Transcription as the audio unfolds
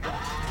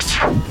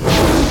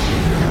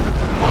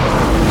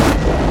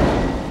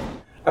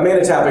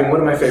Amanda Tapping,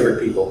 one of my favorite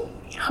people.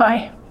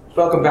 Hi.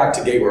 Welcome back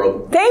to Gay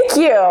World. Thank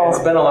you. It's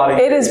been a lot of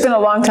years. It has been a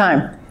long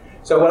time.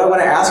 So what I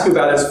want to ask you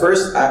about is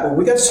first,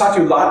 we got to talk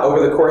to you a lot over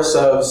the course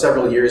of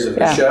several years of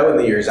the show and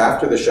the years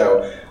after the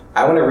show.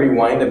 I want to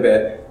rewind a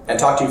bit and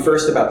talk to you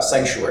first about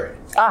Sanctuary.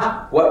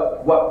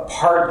 What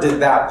part did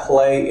that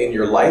play in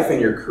your life and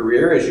your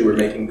career as you were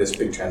making this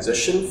big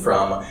transition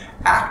from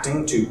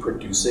acting to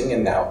producing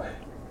and now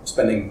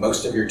spending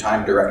most of your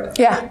time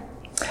directing? Yeah.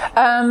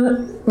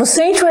 Well,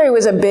 Sanctuary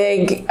was a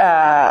big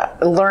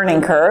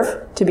learning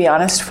curve, to be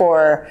honest,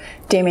 for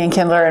Damian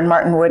Kindler and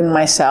Martin Wood and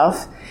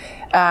myself.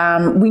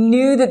 We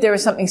knew that there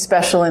was something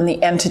special in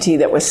the entity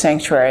that was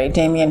Sanctuary.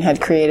 Damian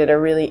had created a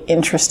really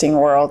interesting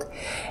world.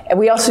 And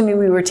we also knew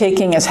we were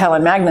taking, as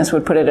Helen Magnus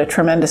would put it, a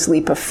tremendous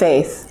leap of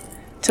faith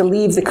to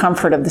leave the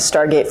comfort of the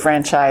Stargate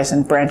franchise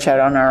and branch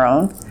out on our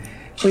own.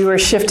 We were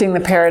shifting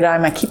the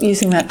paradigm, I keep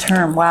using that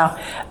term, wow,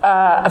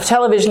 of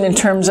television in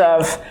terms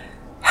of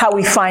how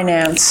we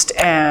financed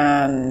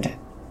and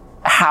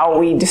how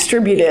we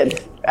distributed,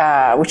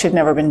 which had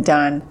never been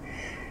done.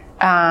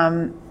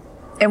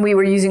 And we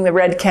were using the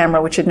red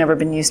camera, which had never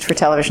been used for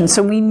television.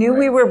 So we knew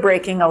we were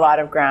breaking a lot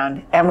of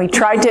ground. And we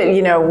tried to,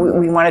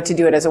 we wanted to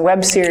do it as a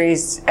web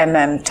series, and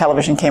then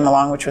television came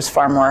along, which was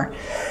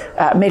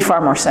made far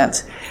more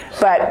sense.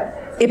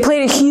 But it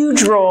played a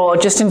huge role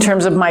just in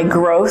terms of my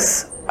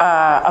growth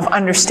of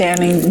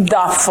understanding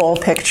the full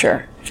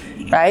picture,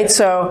 right?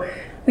 So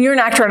when you're an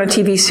actor on a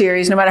TV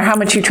series, no matter how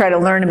much you try to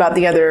learn about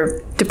the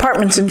other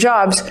departments and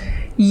jobs,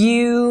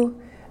 it's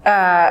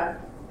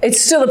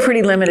still a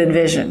pretty limited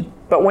vision.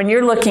 But when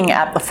you're looking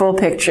at the full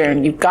picture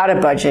and you've got a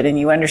budget and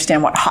you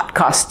understand what hot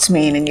costs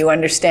mean and you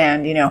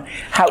understand,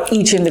 how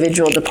each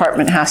individual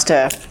department has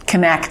to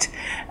connect,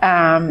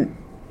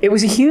 it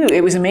was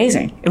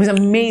amazing. It was an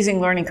amazing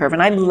learning curve,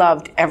 and I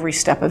loved every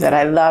step of it.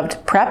 I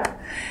loved prep,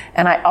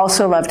 and I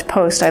also loved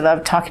post. I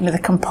loved talking to the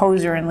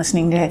composer and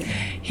listening to,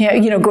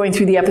 going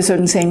through the episode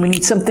and saying, we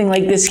need something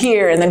like this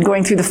here, and then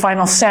going through the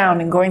final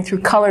sound and going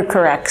through color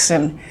corrects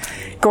and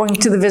going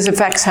to the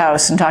VisFX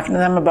house and talking to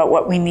them about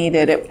what we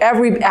needed at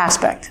every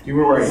aspect. You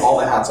were wearing all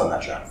the hats on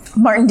that show.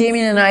 Martin,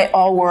 Damian, and I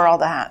all wore all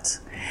the hats.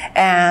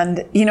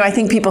 And, I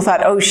think people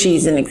thought,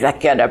 she's an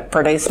executive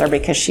producer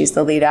because she's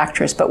the lead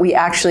actress, but we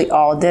actually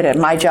all did it.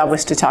 My job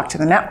was to talk to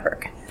the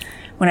network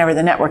whenever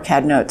the network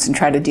had notes and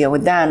try to deal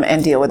with them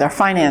and deal with our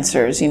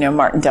financiers.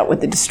 Martin dealt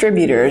with the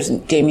distributors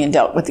and Damian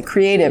dealt with the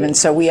creative. And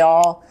so we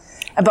all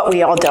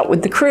dealt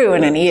with the crew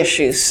and any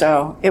issues.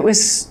 So it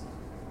was,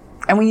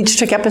 and we each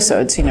took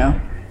episodes,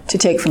 to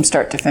take from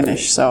start to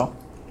finish. So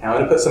I'm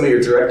going to put some of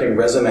your directing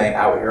resume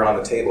out here on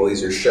the table.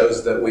 These are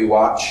shows that we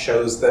watch,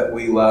 shows that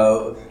we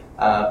love.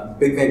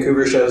 Big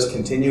Vancouver shows,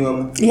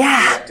 Continuum.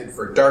 Yeah. Directed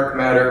for Dark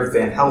Matter,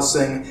 Van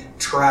Helsing,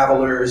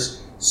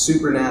 Travelers,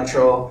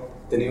 Supernatural,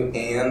 the new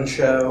Anne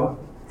show,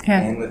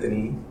 Anne with an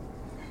E.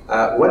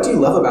 What do you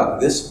love about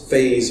this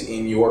phase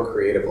in your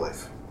creative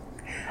life?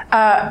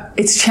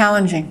 It's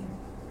challenging.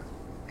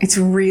 It's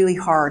really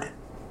hard.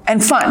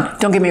 And fun,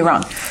 don't get me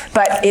wrong.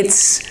 But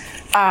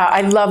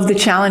I love the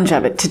challenge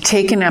of it, to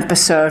take an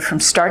episode from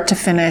start to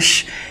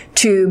finish,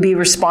 to be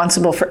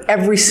responsible for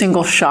every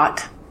single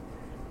shot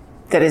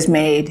that is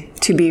made,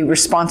 to be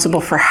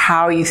responsible for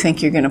how you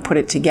think you're going to put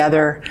it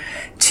together,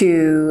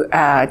 to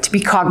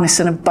be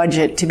cognizant of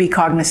budget, to be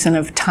cognizant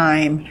of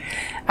time,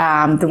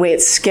 the way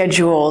it's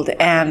scheduled,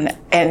 and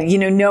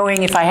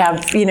knowing if I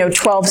have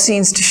 12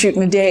 scenes to shoot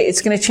in a day,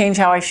 it's going to change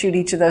how I shoot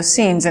each of those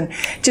scenes, and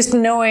just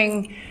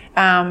knowing.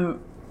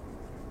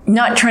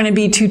 Not trying to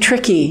be too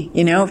tricky,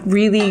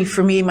 Really,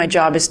 for me, my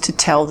job is to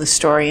tell the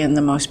story in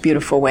the most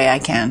beautiful way I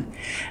can,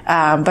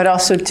 but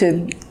also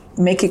to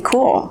make it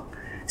cool.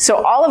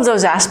 So all of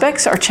those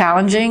aspects are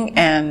challenging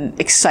and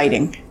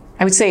exciting.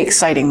 I would say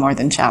exciting more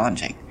than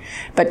challenging.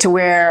 But to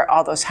wear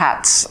all those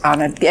hats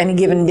on any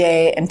given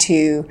day and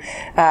to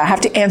have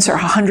to answer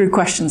 100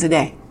 questions a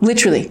day,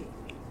 literally,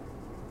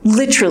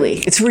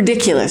 it's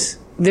ridiculous.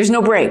 There's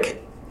no break,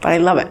 but I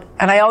love it.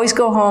 And I always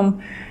go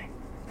home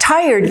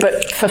tired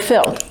but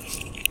fulfilled.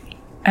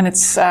 And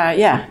it's,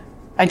 I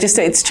just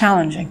say it's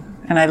challenging,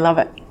 and I love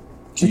it.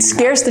 It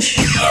scares the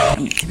shit out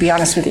of me, to be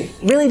honest with you.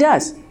 It really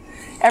does.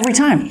 Every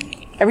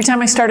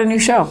time I start a new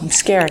show, I'm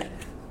scared,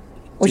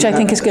 which I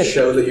think is good. Do you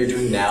have a show that you're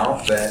doing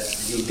now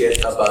that you get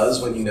a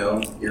buzz when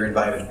you're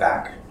invited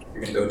back?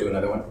 You're going to go do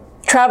another one?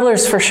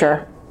 Travelers, for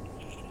sure.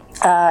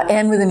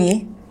 Anne with an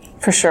E,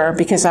 for sure,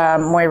 because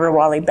Moira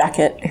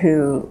Walley-Beckett,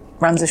 who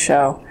runs the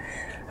show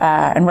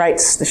and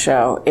writes the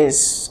show,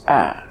 is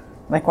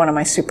like one of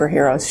my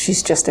superheroes.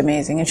 She's just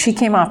amazing. And she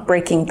came off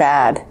Breaking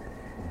Bad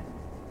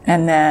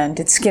and then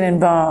did Skin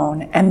and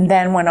Bone and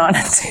then went on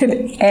and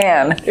did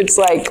Anne. It's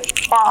like,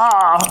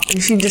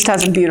 she just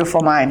has a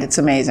beautiful mind. It's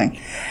amazing.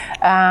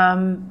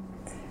 I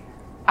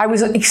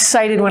was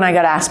excited when I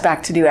got asked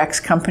back to do X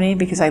Company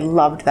because I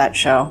loved that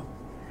show.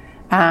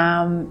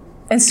 And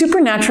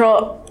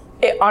Supernatural,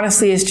 it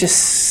honestly is just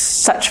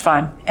such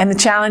fun. And the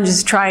challenge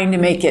is trying to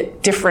make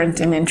it different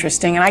and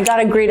interesting. And I got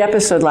a great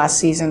episode last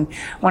season.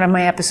 One of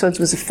my episodes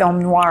was a film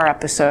noir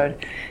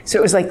episode. So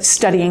it was like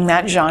studying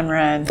that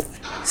genre. And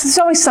so there's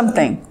always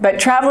something. But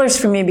Travelers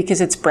for me because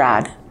it's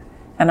Brad.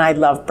 And I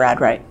love Brad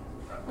Wright.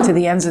 To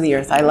the ends of the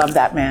earth. I love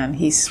that man.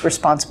 He's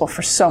responsible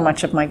for so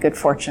much of my good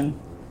fortune.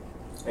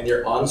 And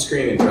you're on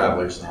screen in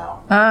Travelers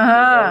now.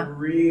 Uh-huh. A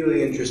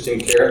really interesting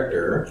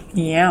character.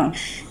 Yeah.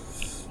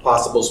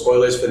 Possible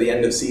spoilers for the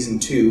end of season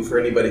 2 for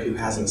anybody who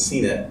hasn't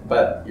seen it,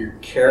 but your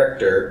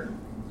character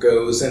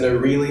goes in a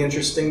really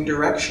interesting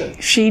direction.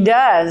 She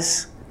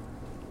does.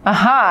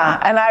 Aha.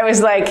 And I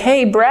was like,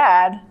 hey,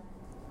 Brad,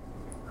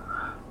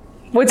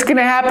 what's going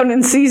to happen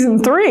in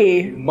season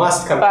 3? You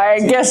must come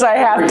back. I guess I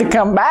have to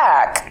come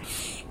back.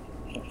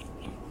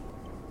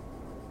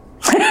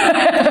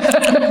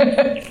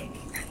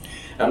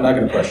 I'm not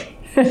going to push.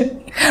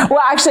 Well,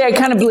 actually, I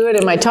kind of blew it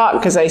in my talk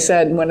because I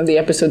said one of the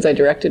episodes I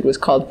directed was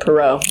called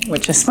Perot,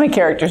 which is my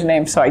character's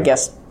name, so I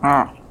guess,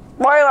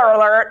 spoiler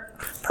alert,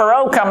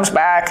 Perot comes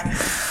back.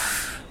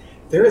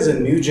 There is a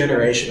new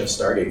generation of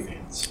Stargate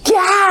fans.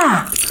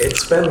 Yeah!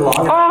 It's been long.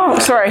 Oh,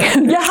 sorry.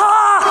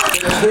 Yeah!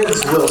 The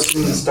kids will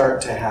soon start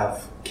to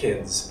have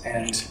kids,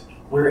 and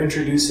we're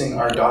introducing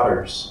our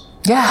daughters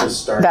to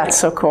Stargate. That's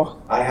so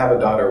cool. I have a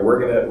daughter. We're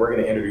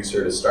gonna introduce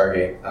her to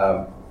Stargate.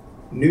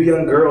 New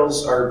young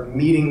girls are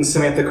meeting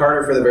Samantha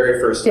Carter for the very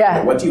first time.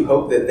 Yeah. What do you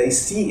hope that they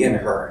see in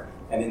her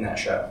and in that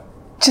show?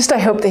 Just I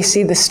hope they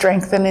see the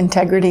strength and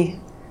integrity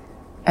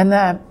and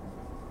the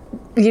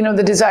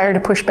desire to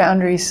push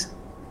boundaries.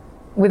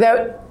 What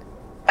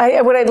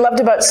I loved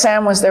about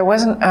Sam was there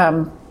wasn't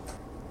a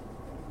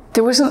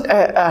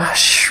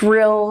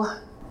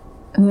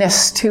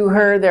shrillness to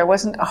her. There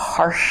wasn't a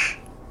harsh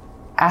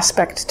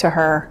aspect to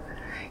her,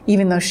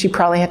 even though she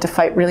probably had to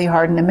fight really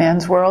hard in a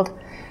man's world.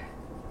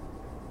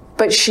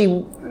 But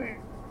she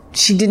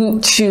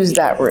didn't choose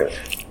that route.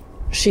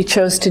 She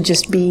chose to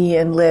just be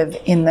and live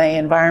in the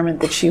environment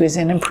that she was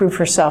in and prove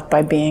herself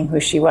by being who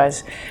she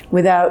was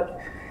without,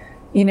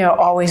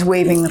 always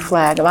waving the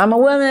flag of I'm a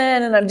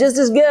woman and I'm just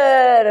as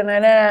good and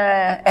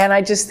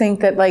I just think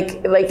that like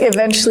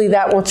eventually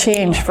that will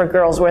change for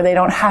girls where they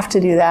don't have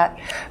to do that,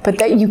 but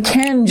that you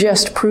can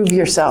just prove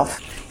yourself,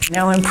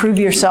 and prove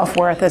your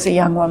self-worth as a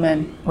young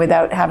woman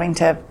without having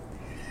to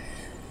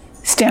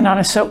stand on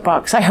a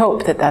soapbox. I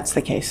hope that that's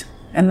the case.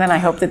 And then I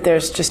hope that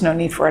there's just no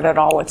need for it at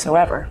all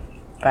whatsoever.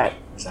 But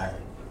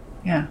exactly.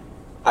 Yeah.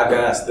 I've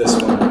got to ask this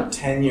one.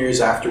 10 years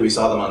after we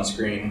saw them on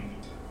screen,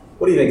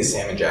 what do you think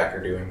Sam and Jack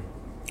are doing?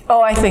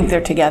 Oh, I think they're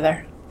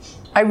together.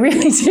 I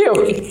really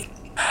do.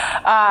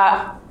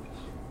 I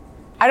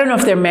don't know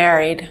if they're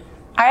married.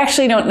 I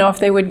actually don't know if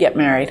they would get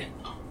married.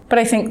 But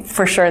I think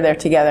for sure they're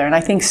together. And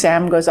I think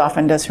Sam goes off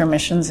and does her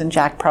missions and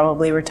Jack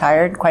probably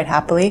retired quite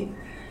happily.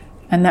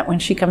 And that when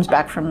she comes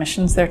back from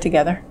missions, they're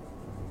together.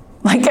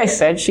 Like I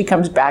said, she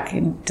comes back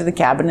into the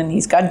cabin and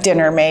he's got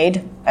dinner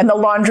made and the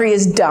laundry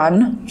is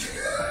done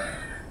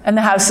and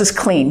the house is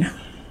clean.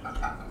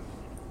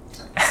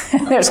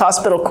 There's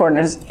hospital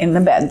corners in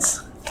the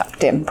beds,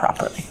 tucked in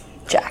properly.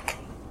 Jack,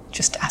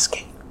 just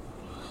asking.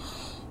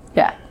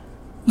 Yeah.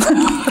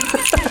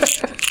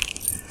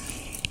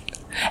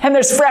 And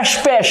there's fresh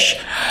fish.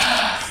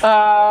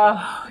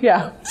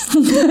 Yeah.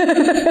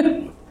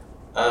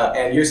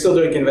 And you're still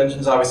doing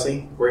conventions,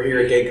 obviously. We're here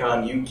at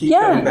GayCon. You keep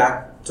coming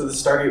back to the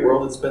Stargate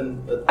world. It's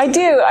been... I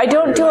do. I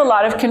don't do a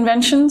lot of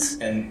conventions.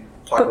 And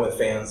talking with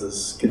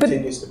fans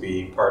continues to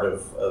be part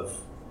of...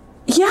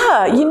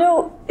 Yeah,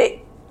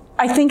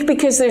 I think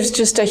because there's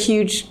just a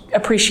huge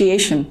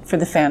appreciation for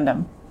the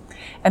fandom.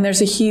 And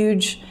there's a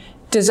huge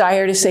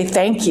desire to say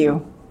thank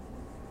you.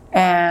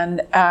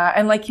 And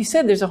like you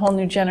said, there's a whole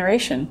new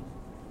generation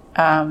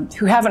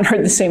who haven't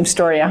heard the same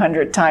story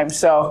 100 times.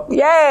 So,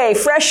 yay,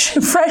 fresh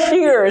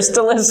ears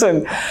to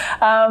listen.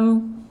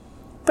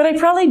 But I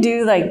probably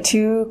do like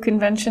 2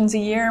 conventions a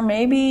year,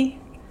 maybe.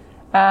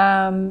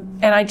 And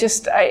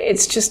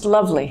it's just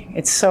lovely.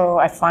 It's so,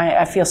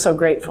 I feel so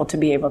grateful to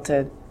be able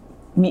to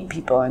meet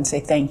people and say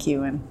thank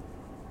you. And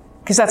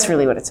because that's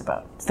really what it's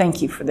about.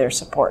 Thank you for their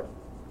support,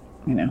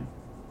 And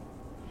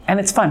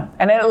it's fun.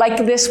 And like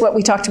this, what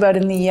we talked about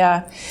in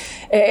the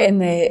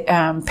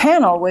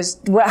panel was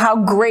how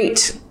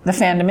great the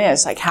fandom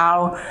is, like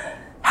how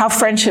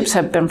friendships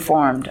have been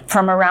formed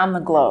from around the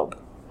globe,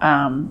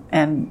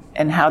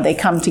 and how they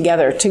come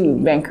together to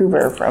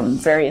Vancouver from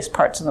various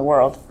parts of the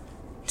world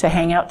to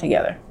hang out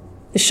together.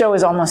 The show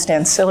is almost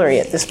ancillary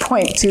at this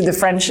point to the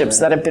friendships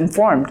that have been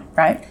formed,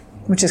 right?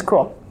 Which is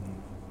cool.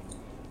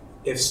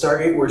 If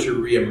Stargate were to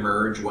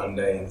reemerge one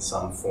day in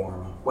some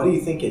form, what do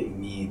you think it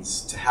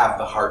needs to have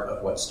the heart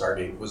of what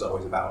Stargate was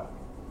always about?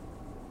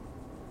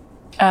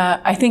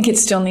 I think it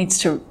still needs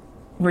to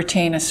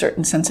retain a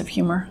certain sense of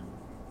humor.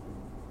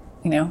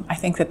 I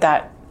think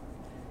that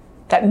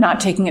not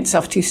taking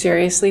itself too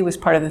seriously was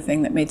part of the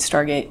thing that made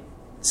Stargate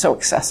so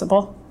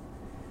accessible.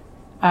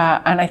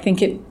 And I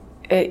think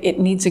it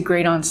needs a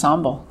great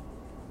ensemble.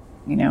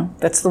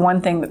 That's the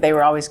one thing that they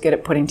were always good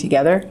at putting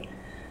together.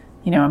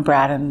 and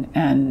Brad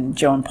and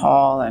Joe and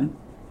Paul and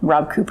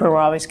Rob Cooper were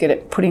always good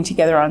at putting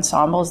together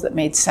ensembles that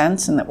made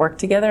sense and that worked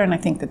together. And I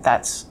think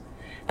that's,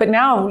 but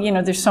now,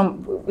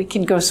 we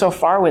can go so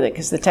far with it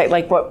because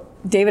like what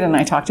David and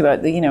I talked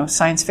about,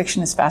 science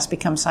fiction has fast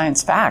become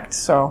science fact.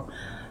 So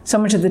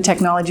much of the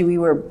technology we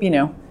were,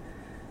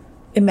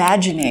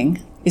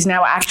 imagining is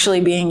now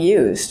actually being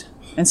used.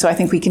 And so I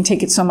think we can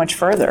take it so much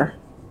further,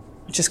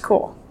 which is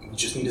cool. We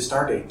just need a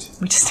Stargate.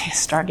 We just need a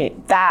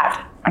Stargate.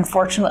 That,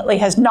 unfortunately,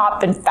 has not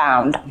been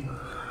found.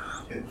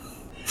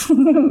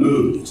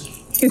 Moved.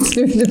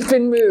 It's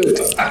been moved.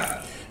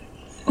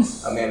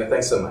 Amanda,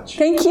 thanks so much.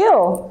 Thank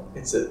you.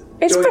 It's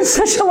been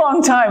such a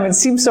long time. It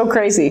seems so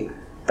crazy.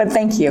 But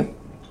thank you.